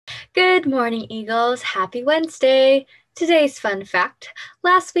Good morning, Eagles. Happy Wednesday. Today's fun fact.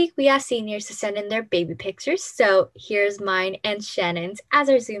 Last week, we asked seniors to send in their baby pictures. So here's mine and Shannon's as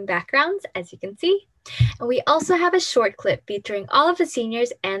our Zoom backgrounds, as you can see. And we also have a short clip featuring all of the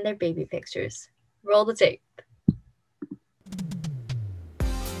seniors and their baby pictures. Roll the tape.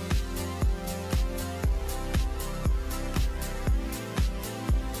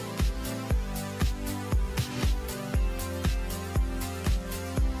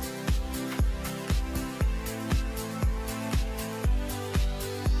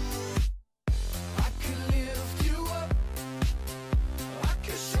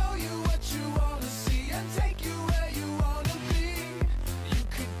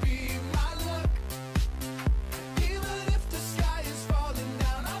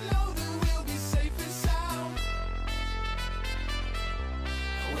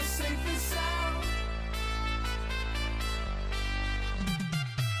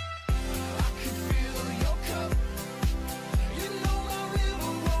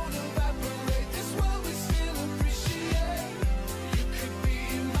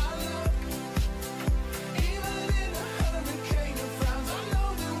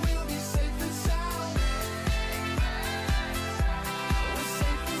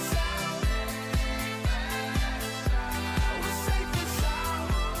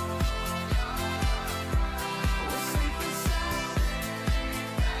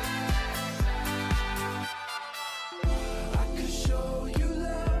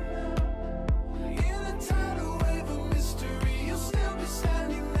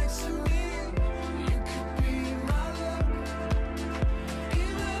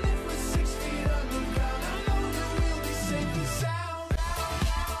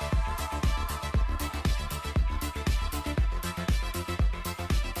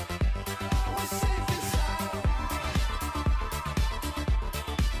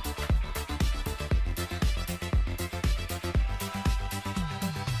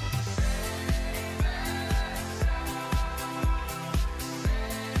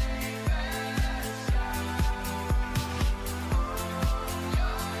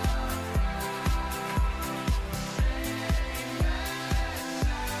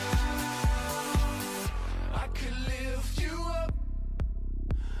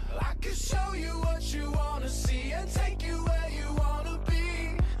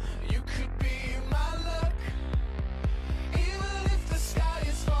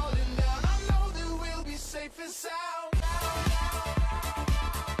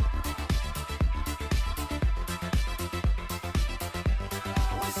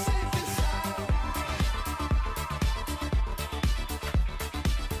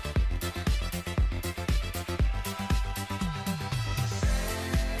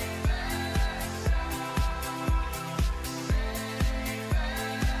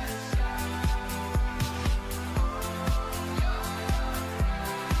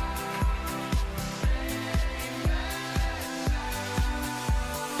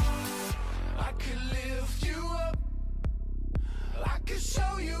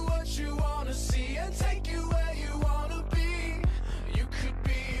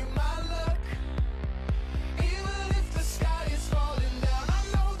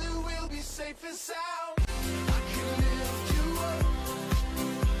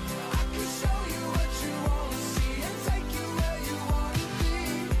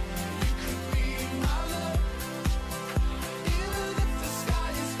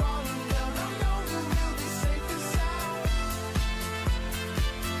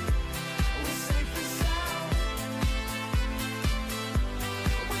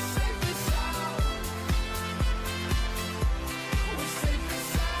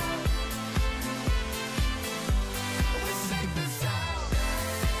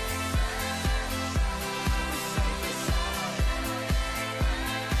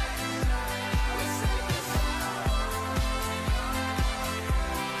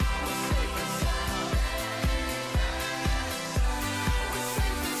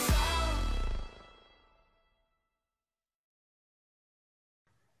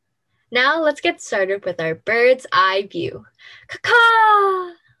 Now let's get started with our bird's eye view.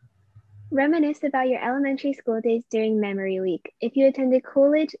 Caw-caw! Reminisce about your elementary school days during Memory Week. If you attended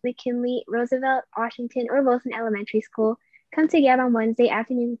Coolidge, McKinley, Roosevelt, Washington, or Wilson Elementary School, come together on Wednesday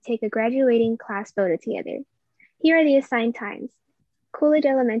afternoon to take a graduating class photo together. Here are the assigned times. Coolidge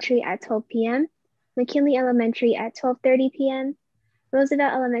Elementary at 12 p.m., McKinley Elementary at 12:30 p.m.,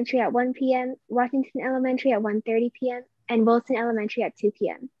 Roosevelt Elementary at 1 p.m., Washington Elementary at 1:30 p.m., and Wilson Elementary at 2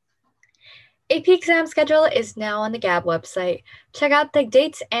 p.m. AP exam schedule is now on the GAB website. Check out the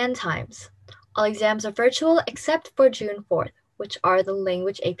dates and times. All exams are virtual except for June 4th, which are the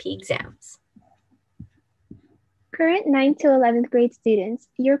language AP exams. Current 9th to 11th grade students,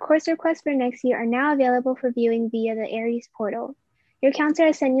 your course requests for next year are now available for viewing via the Aries portal. Your counselor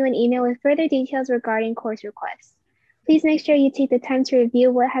has sent you an email with further details regarding course requests. Please make sure you take the time to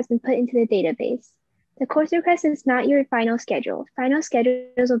review what has been put into the database. The course request is not your final schedule. Final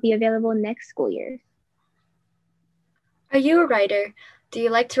schedules will be available next school year. Are you a writer? Do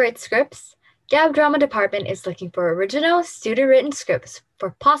you like to write scripts? Gab Drama Department is looking for original, student-written scripts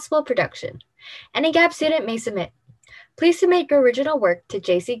for possible production. Any Gab student may submit. Please submit your original work to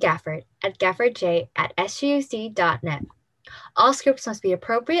JC Gafford at gaffordj@suc.net. All scripts must be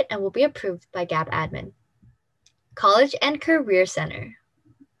appropriate and will be approved by Gab admin. College and Career Center.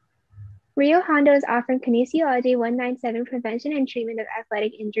 Rio Hondo is offering kinesiology 197 prevention and treatment of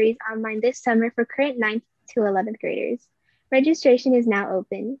athletic injuries online this summer for current 9th to 11th graders. Registration is now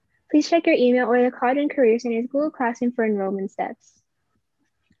open. Please check your email or the College and Career Center's Google Classroom for enrollment steps.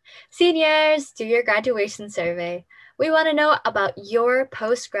 Seniors, do your graduation survey. We want to know about your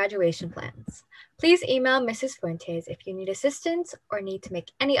post-graduation plans. Please email Mrs. Fuentes if you need assistance or need to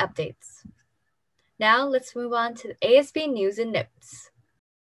make any updates. Now let's move on to the ASB news and notes.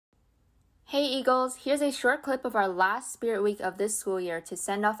 Hey Eagles, here's a short clip of our last Spirit Week of this school year to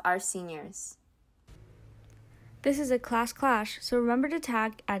send off our seniors. This is a class clash, so remember to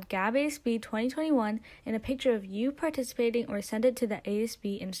tag at GabASB 2021 in a picture of you participating or send it to the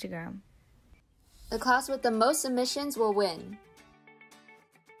ASB Instagram. The class with the most submissions will win.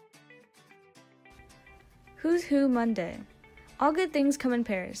 Who's Who Monday. All good things come in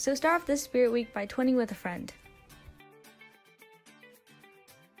pairs, so start off this Spirit Week by twinning with a friend.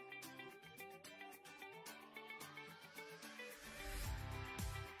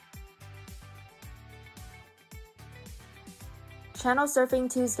 Channel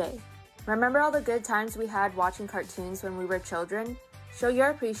Surfing Tuesday. Remember all the good times we had watching cartoons when we were children? Show your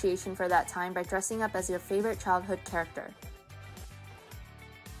appreciation for that time by dressing up as your favorite childhood character.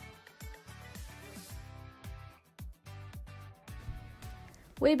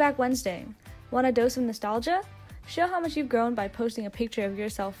 Way Back Wednesday. Want a dose of nostalgia? Show how much you've grown by posting a picture of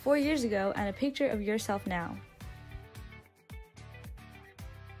yourself 4 years ago and a picture of yourself now.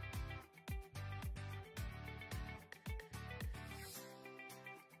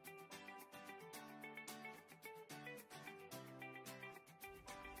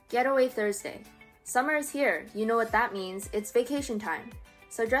 Getaway Thursday. Summer is here. You know what that means. It's vacation time.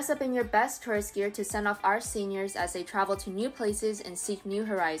 So dress up in your best tourist gear to send off our seniors as they travel to new places and seek new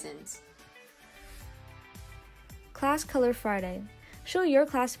horizons. Class Color Friday. Show your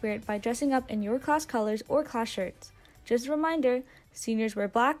class spirit by dressing up in your class colors or class shirts. Just a reminder, seniors wear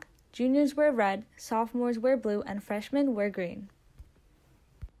black, juniors wear red, sophomores wear blue, and freshmen wear green.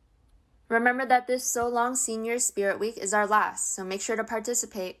 Remember that this So Long Senior Spirit Week is our last, so make sure to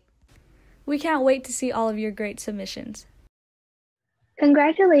participate. We can't wait to see all of your great submissions.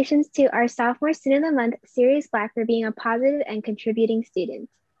 Congratulations to our Sophomore Student of the Month, Sirius Black, for being a positive and contributing student.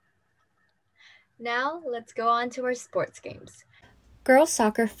 Now let's go on to our sports games. Girls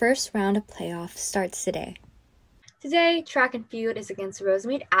soccer first round of playoffs starts today. Today, track and field is against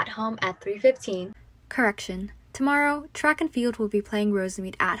Rosemead at home at 3:15. Correction. Tomorrow, track and field will be playing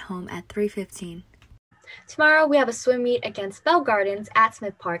Rosemead at home at 3:15. Tomorrow, we have a swim meet against Bell Gardens at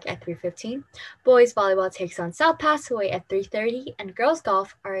Smith Park at 3:15. Boys volleyball takes on South Passaway at 3:30, and girls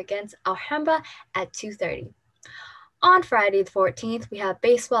golf are against Alhambra at 2:30. On Friday the 14th, we have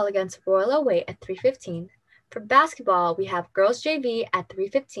baseball against Royal away at 3:15. For basketball, we have girls JV at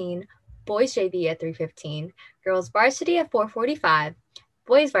 3:15, boys JV at 3:15, girls varsity at 4:45,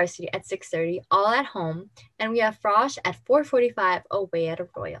 boys varsity at 6:30, all at home, and we have Frosh at 4:45 away at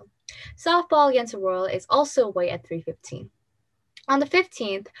Royal. Softball against Royal is also away at 3:15. On the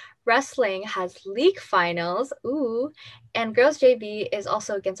 15th, wrestling has league finals, and girls JV is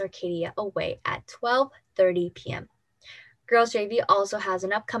also against Arcadia away at 12:30 p.m. Girls JV also has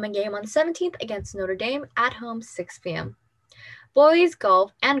an upcoming game on the 17th against Notre Dame at home 6 p.m. Boys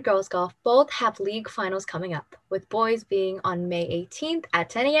golf and girls golf both have league finals coming up, with boys being on May 18th at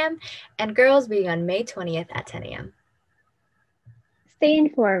 10 a.m. and girls being on May 20th at 10 a.m. Stay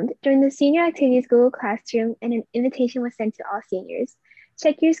informed. Join the Senior Activities Google Classroom, and an invitation was sent to all seniors.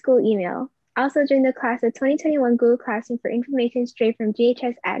 Check your school email. Also join the Class of 2021 Google Classroom for information straight from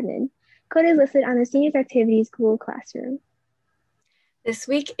GHS admin. Code is listed on the Seniors Activities Google Classroom. This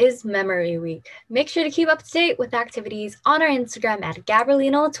week is Memory Week. Make sure to keep up to date with activities on our Instagram at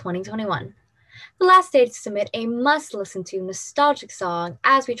Gabrielino 2021. The last day to submit a must-listen-to nostalgic song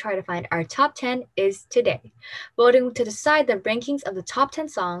as we try to find our top 10 is today. Voting to decide the rankings of the top 10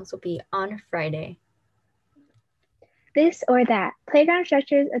 songs will be on Friday. This or That. Playground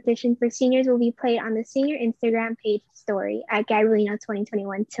Structures edition for seniors will be played on the senior Instagram page story at Gabrielino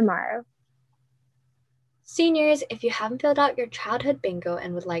 2021 tomorrow. Seniors, if you haven't filled out your childhood bingo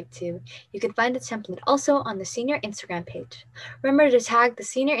and would like to, you can find the template also on the senior Instagram page. Remember to tag the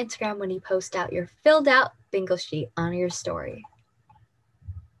senior Instagram when you post out your filled out bingo sheet on your story.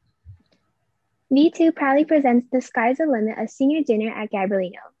 V2 proudly presents The Sky's the Limit, a senior dinner at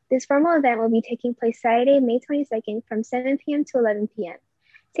Gabrielino. This formal event will be taking place Saturday, May 22nd from 7 p.m. to 11 p.m.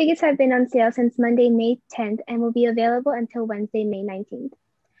 Tickets have been on sale since Monday, May 10th and will be available until Wednesday, May 19th.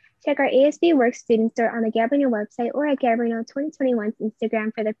 Check our ASB Work student store on the Gabrielino website or at Gabrielino 2021's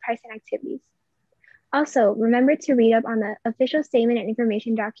Instagram for the price and activities. Also, remember to read up on the official statement and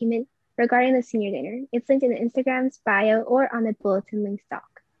information document regarding the senior dinner. It's linked in the Instagram's bio or on the bulletin link stock.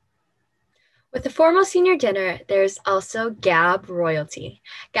 With the formal senior dinner, there's also Gab Royalty.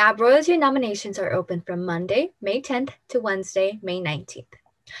 Gab Royalty nominations are open from Monday, May 10th to Wednesday, May 19th.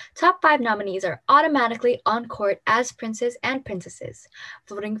 Top 5 nominees are automatically on court as princes and princesses.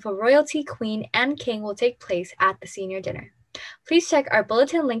 Voting for royalty, queen, and king will take place at the senior dinner. Please check our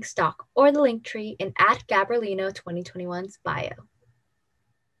bulletin link stock or the link tree in @Gabrielino 2021's bio.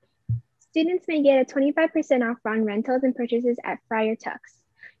 Students may get a 25% off on rentals and purchases at Friar Tuck's.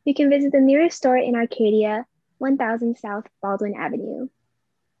 You can visit the nearest store in Arcadia, 1000 South Baldwin Avenue.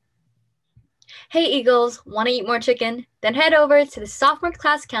 Hey Eagles, want to eat more chicken? Then head over to the Sophomore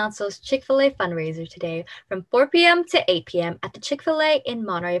Class Council's Chick-fil-A fundraiser today from 4 p.m. to 8 p.m. at the Chick-fil-A in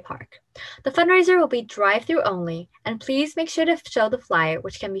Monterey Park. The fundraiser will be drive-through only, and please make sure to show the flyer,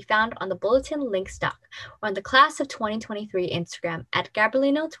 which can be found on the bulletin link stock or on the Class of 2023 Instagram at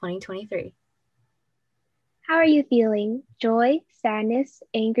Gabrielino 2023. How are you feeling? Joy, sadness,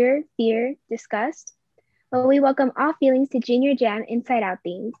 anger, fear, disgust? Well, we welcome all feelings to Junior Jam Inside Out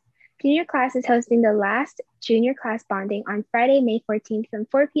themes. Junior class is hosting the last junior class bonding on Friday, May 14th from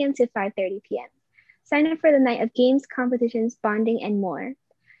 4 p.m. to 5:30 p.m. Sign up for the night of games, competitions, bonding, and more.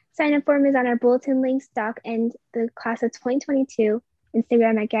 Sign up form is on our bulletin link stock and the class of 2022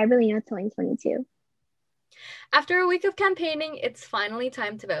 Instagram at Gabrielino 2022. After a week of campaigning, it's finally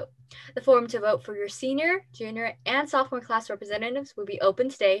time to vote. The form to vote for your senior, junior, and sophomore class representatives will be open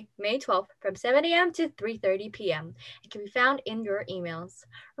today, May 12th, from 7 a.m. to 3:30 p.m. It can be found in your emails.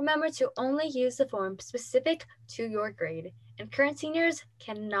 Remember to only use the form specific to your grade, and current seniors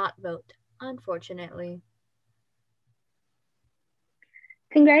cannot vote, unfortunately.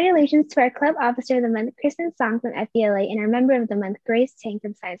 Congratulations to our Club Officer of the Month, Kristen Song from FBLA, and our Member of the Month, Grace Tang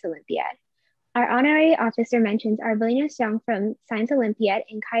from Science Olympiad. Our honorary officer mentions are Valina Xiong from Science Olympiad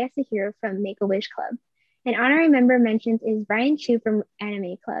and Kaya Sahiro from Make-A-Wish Club. An honorary member mentions is Ryan Chu from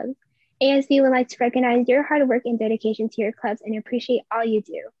Anime Club. ASB would like to recognize your hard work and dedication to your clubs and appreciate all you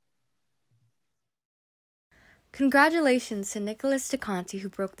do. Congratulations to Nicholas DeConti, who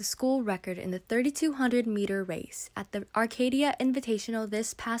broke the school record in the 3,200-meter race at the Arcadia Invitational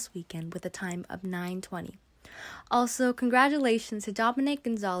this past weekend with a time of 9:20. Also, congratulations to Dominic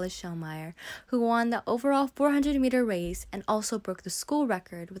Gonzalez-Schellmeyer, who won the overall 400-meter race and also broke the school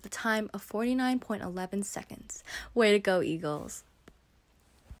record with a time of 49.11 seconds. Way to go, Eagles!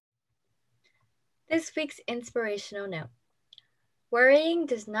 This week's inspirational note. Worrying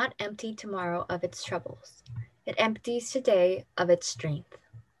does not empty tomorrow of its troubles. It empties today of its strength.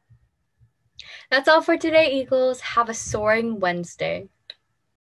 That's all for today, Eagles. Have a soaring Wednesday.